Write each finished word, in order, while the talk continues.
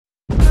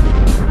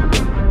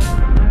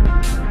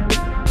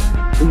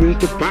Who is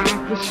the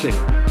 5%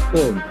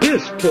 on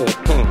this poor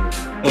part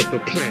of the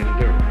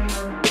planet Earth?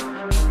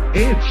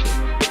 Answer.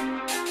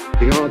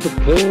 They are the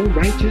poor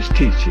righteous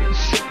teachers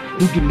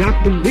who do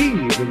not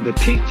believe in the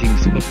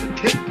teachings of the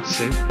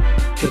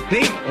 10%, for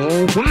they are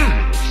all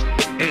wise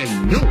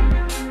and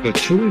know the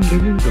true and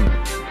living God,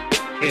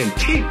 and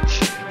teach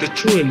the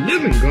true and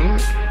living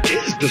God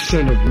is the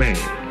Son of Man,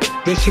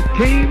 the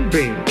supreme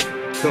being,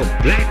 the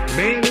black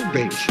man of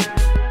nation,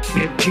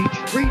 and teach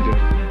freedom,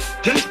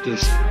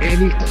 justice,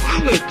 and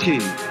equality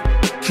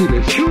to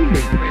the human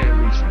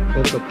families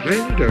of the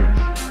planet Earth,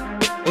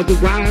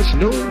 otherwise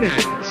known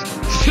as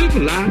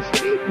civilized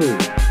people,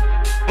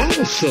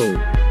 also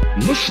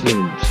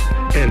Muslims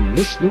and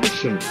Muslim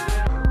sons.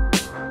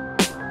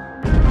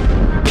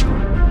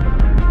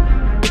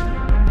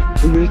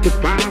 Who is the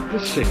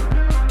 5%?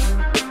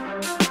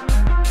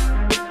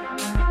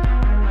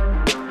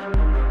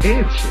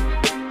 Answer.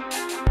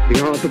 They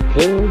are the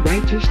poor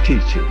righteous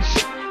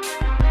teachers.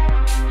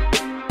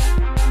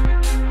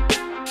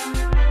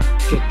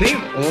 So they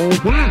are all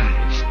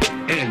wise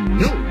and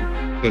know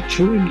the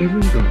true and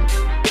living God,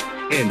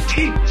 and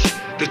teach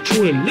the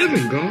true and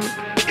living God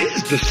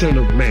is the Son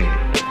of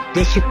Man,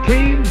 the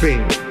supreme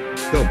being,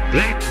 the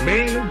black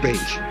man of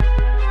nation.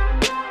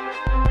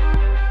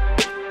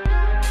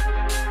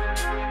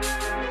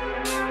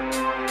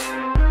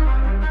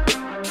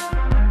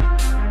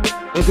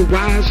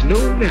 Otherwise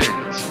known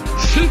as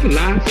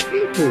civilized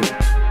people.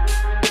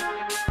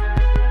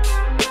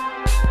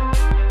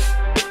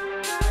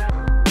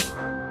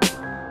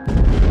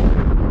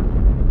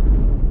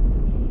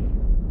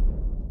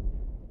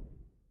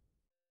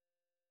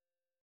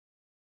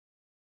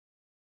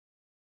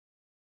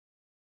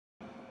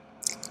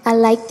 I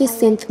like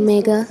this synth,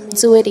 Mega.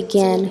 Do it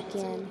again.